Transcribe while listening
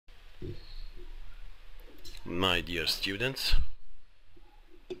My dear students,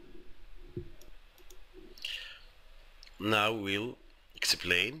 now we'll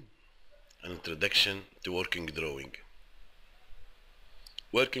explain an introduction to working drawing.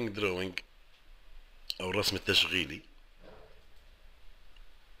 Working drawing أو الرسم التشغيلي.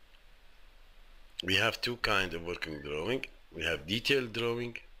 We have two kinds of working drawing. We have detailed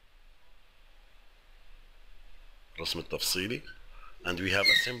drawing, رسم التفصيلي, and we have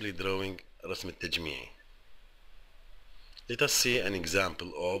assembly drawing, رسم التجميعي. Let us see an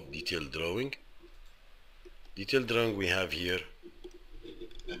example of detailed drawing. Detailed drawing, we have here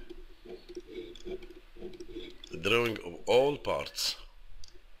the drawing of all parts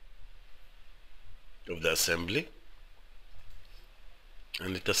of the assembly,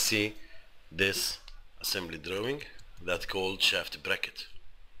 and let us see this assembly drawing that's called shaft bracket.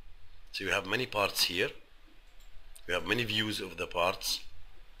 So you have many parts here. We have many views of the parts.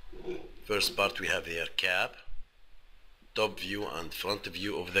 First part we have here cap, top view and front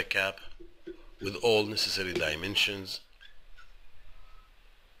view of the cap with all necessary dimensions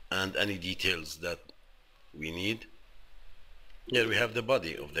and any details that we need. Here we have the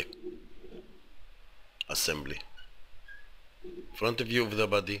body of the assembly. Front view of the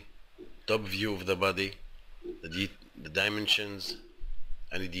body, top view of the body, the dimensions,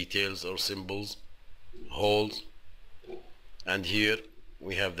 any details or symbols, holes, and here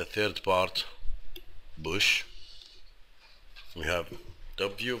we have the third part, bush. We have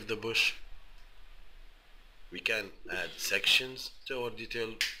top view of the bush. We can add sections to our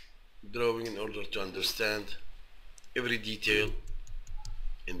detailed drawing in order to understand every detail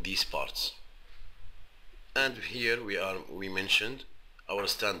in these parts. And here we mentioned our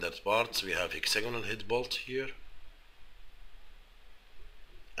standard parts. We have hexagonal head bolt here,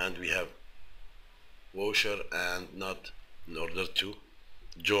 and we have washer and nut in order to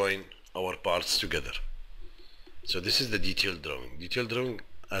join our parts together. So this is the detailed drawing. Detailed drawing,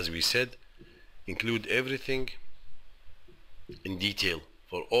 as we said, include everything in detail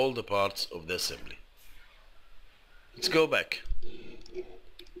for all the parts of the assembly. Let's go back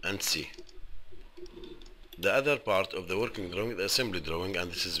and see the other part of the working drawing, the assembly drawing,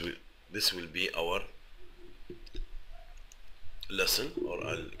 and this will be our lesson, or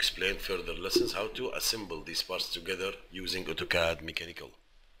I'll explain further lessons how to assemble these parts together using AutoCAD Mechanical.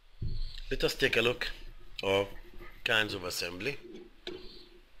 Let us take a look of kinds of assembly.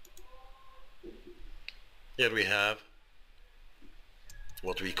 Here we have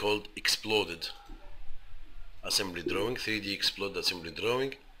what we called exploded assembly drawing, 3D exploded assembly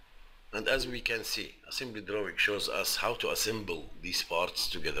drawing. And as we can see, assembly drawing shows us how to assemble these parts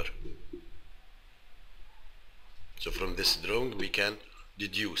together. So from this drawing we can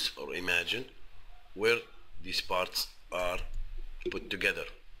deduce or imagine where these parts are put together.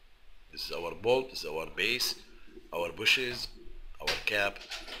 This is our bolt, this is our base, our bushes, our cap,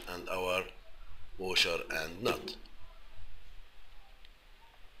 and our washer and nut.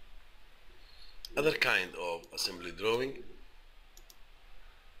 Other kind of assembly drawing.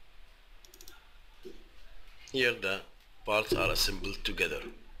 Here the parts are assembled together.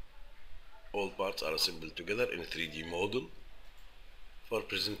 All parts are assembled together in a 3D model for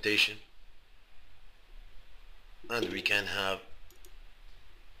presentation. And we can have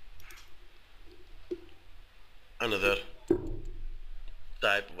another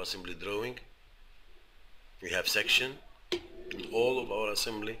type of assembly drawing. We have section in all of our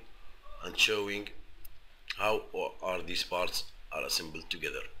assembly and showing how these parts are assembled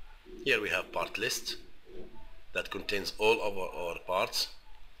together. Here we have part list that contains all of our parts.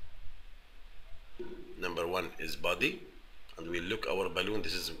 Number one is body, and we look our balloon.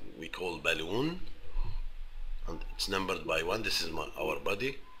 This is we call balloon, and it's numbered by 1. This is our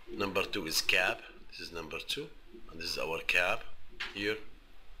body. Number 2 is cap. This is number 2, and this is our cap here,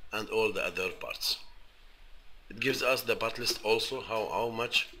 and all the other parts. It gives us the part list also how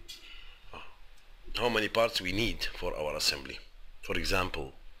many parts we need for our assembly. For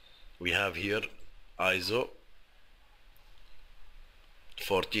example, we have here ISO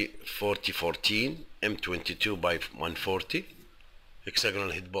 4014 M22 by 140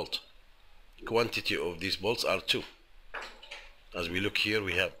 hexagonal head bolt. Quantity of these bolts are 2. As we look here,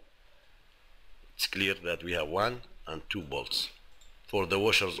 it's clear that we have 1 and 2 bolts. For the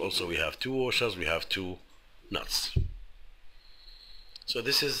washers also we have 2 washers, we have 2 nuts. So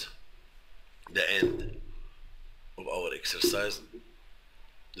this is the end of our exercise.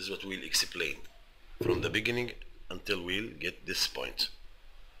 This is what we'll explain from the beginning until we'll get this point.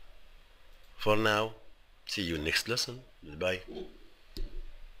 For now, see you next lesson. Goodbye.